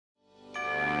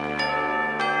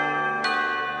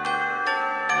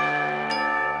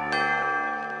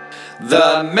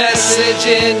The message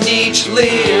in each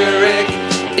lyric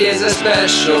is a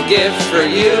special gift for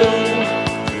you.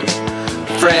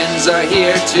 Friends are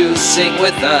here to sing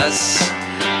with us.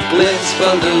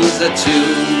 GLIMPSEPALOOZA 2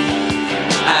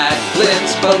 at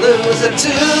GLIMPSEPALOOZA 2,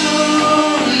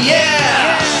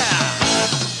 yeah!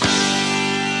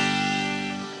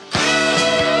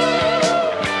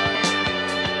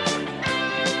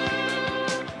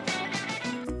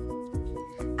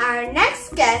 Our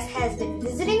next guest has been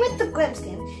visiting with the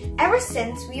Glimpskin ever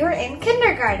since we were in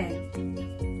kindergarten.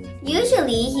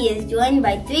 Usually, he is joined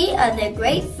by 3 other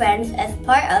great friends as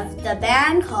part of the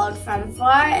band called From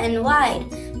Far and Wide.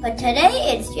 But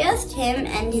today, it's just him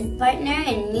and his partner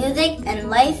in music and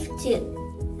life too.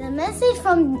 The message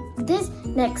from this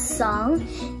next song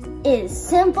is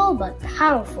simple but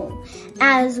powerful.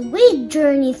 As we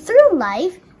journey through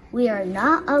life, we are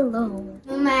not alone.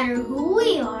 No matter who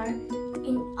we are,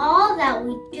 in all that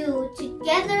we do,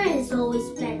 together is always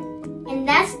better. And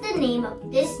that's the name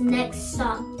of this next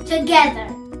song, Together.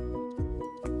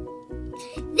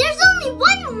 There's only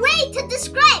one way to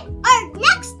describe our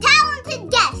next talented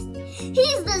guest.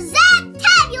 He's the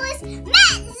Zadtabulous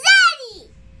Matt Zaddy.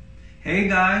 Hey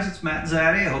guys, it's Matt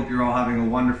Zaddy. I hope you're all having a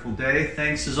wonderful day.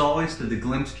 Thanks as always to the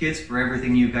Glimpse Kids for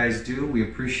everything you guys do. We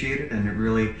appreciate it, and it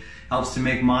really helps to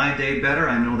make my day better.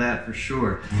 I know that for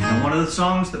sure. And one of the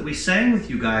songs that we sang with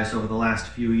you guys over the last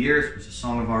few years was a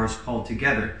song of ours called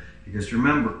Together. Because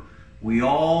remember, we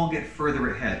all get further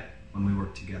ahead when we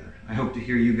work together. I hope to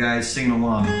hear you guys sing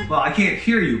along. Well, I can't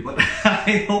hear you, but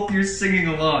I hope you're singing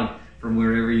along from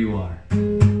wherever you are.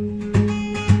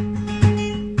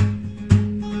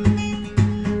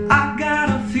 I got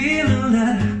a feeling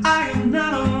that I am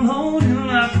not alone in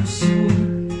life for sure.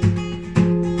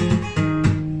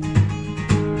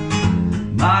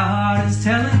 My heart is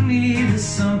telling me there's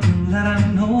something that I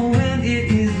know, and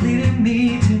it is leading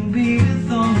me to be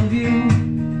with all of you.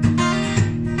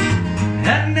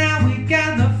 And now we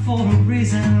gather for a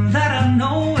reason that I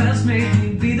know has made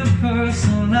me be the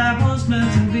person I was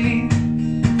meant to be.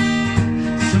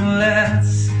 So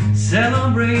let's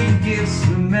celebrate the gifts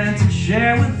we're meant to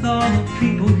share with all the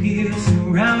people here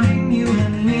surrounding you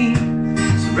and me,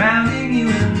 surrounding you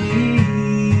and me.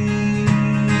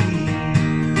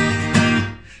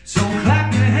 So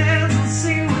clap your hands and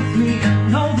sing with me and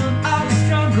know that all the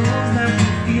struggles that we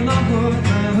feel are worth the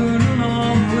hurt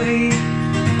along the way.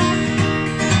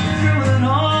 Through it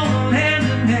all, hand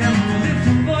in hand, we'll lift a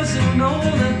voice and know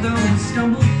that though we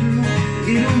stumble through,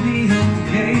 it'll be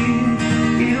okay,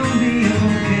 it'll be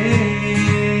okay.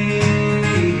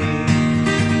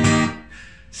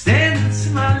 Standing to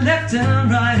my left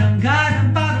and right, I'm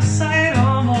guided by the sight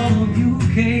of all of you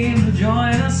who came to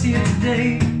join us here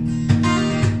today.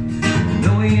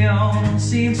 Though we all don't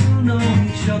seem to know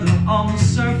each other on the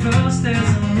surface, there's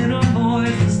an inner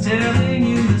voice that's telling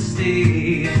you to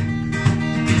stay.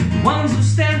 The ones who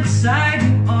stand beside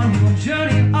you on your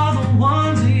journey are the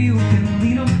ones that you can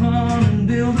lean upon and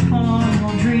build upon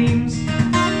your dreams.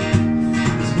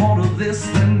 There's more to this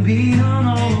than being all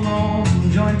alone. So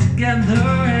join together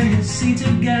and you'll see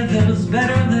together's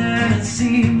better than it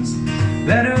seems,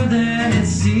 better than it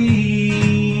seems.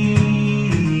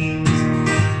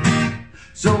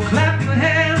 So clap your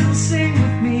hands and sing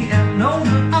with me and know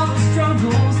that all the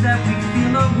struggles that we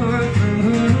feel are worth the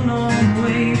hurt along the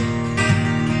way.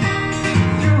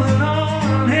 Through it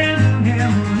all, hand in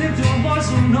hand, we'll lift your voice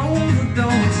and know that though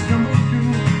we stumble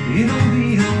through, it'll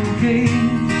be okay,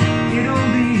 it'll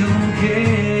be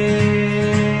okay.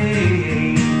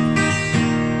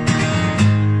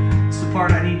 It's the part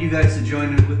I need you guys to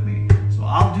join in with me. So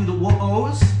I'll do the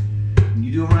whoa-ohs, and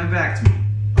you do them right back to me.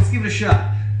 Let's give it a shot.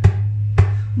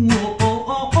 Whoa, oh,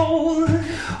 oh, oh.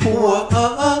 Whoa, oh,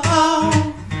 oh,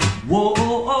 oh. Whoa,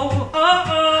 oh, oh,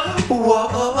 oh. Whoa,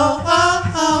 oh, oh, oh.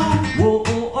 Whoa,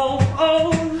 oh, oh,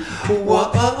 oh. Whoa,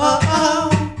 oh, oh, oh.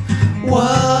 Whoa.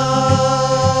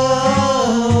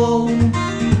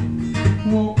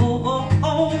 Whoa, oh, oh,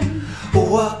 oh.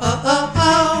 Whoa, oh, oh, oh.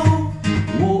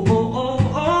 Whoa, oh, oh, oh.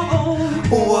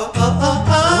 Whoa, oh, oh,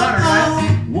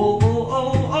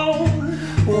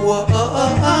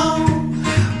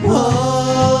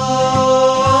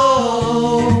 oh. Whoa,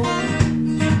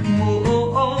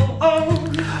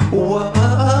 oh, oh, oh.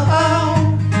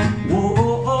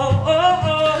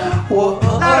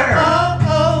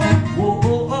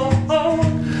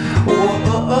 Whoa, oh,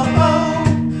 oh,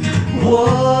 oh. Whoa.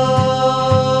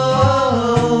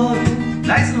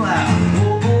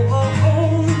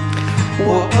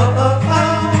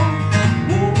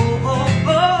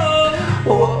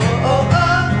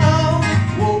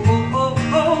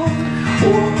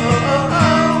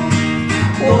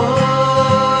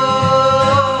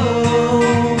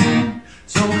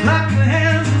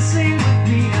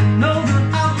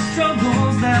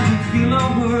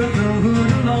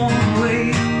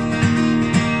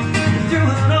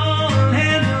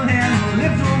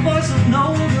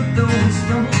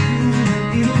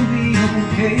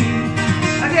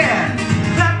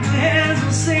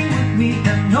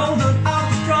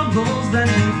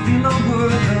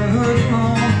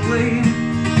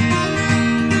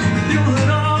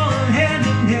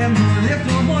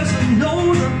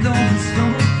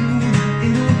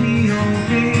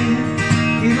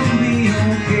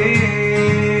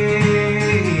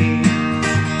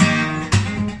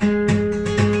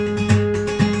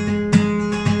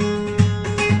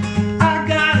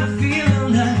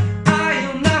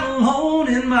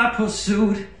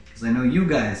 suit, because I know you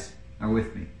guys are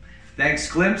with me. Thanks,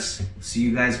 Glimpse. We'll see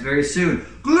you guys very soon.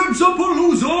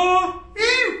 GLIMPSEPALOOZA!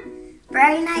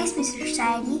 Very nice, Mr.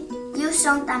 Zaddy. You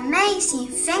sound amazing.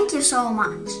 Thank you so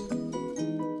much.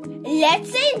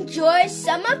 Let's enjoy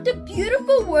some of the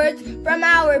beautiful words from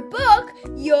our book,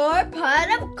 Your Pot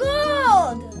of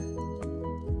Gold.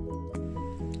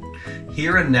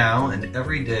 Here and now and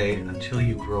every day until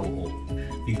you grow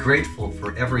old. Be grateful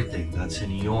for everything that's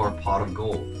in your pot of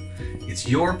gold. It's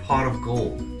your pot of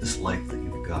gold, this life that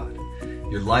you've got.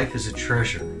 Your life is a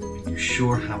treasure, and you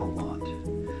sure have a lot.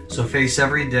 So face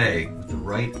every day with the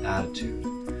right attitude.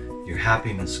 Your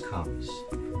happiness comes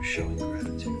from showing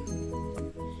gratitude.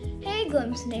 Hey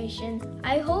Glimpse Nation,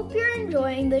 I hope you're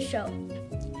enjoying the show.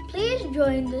 Please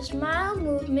join the Smile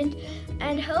movement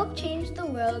and help change the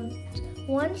world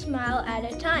one smile at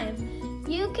a time.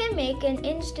 You can make an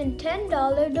instant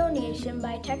 $10 donation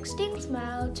by texting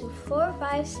SMILE to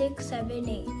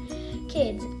 45678.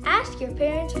 Kids, ask your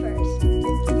parents first.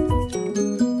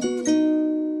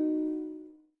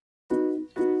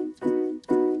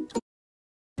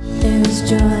 There is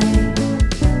joy,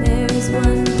 there is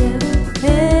wonder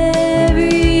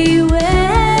everywhere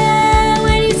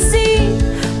when you see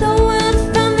the world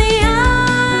from the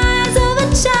eyes of a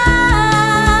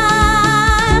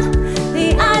child,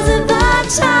 the eyes of a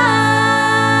child.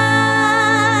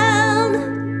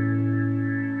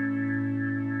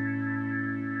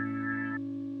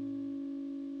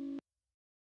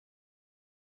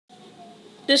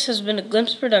 This has been a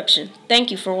Glimpse production. Thank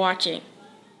you for watching.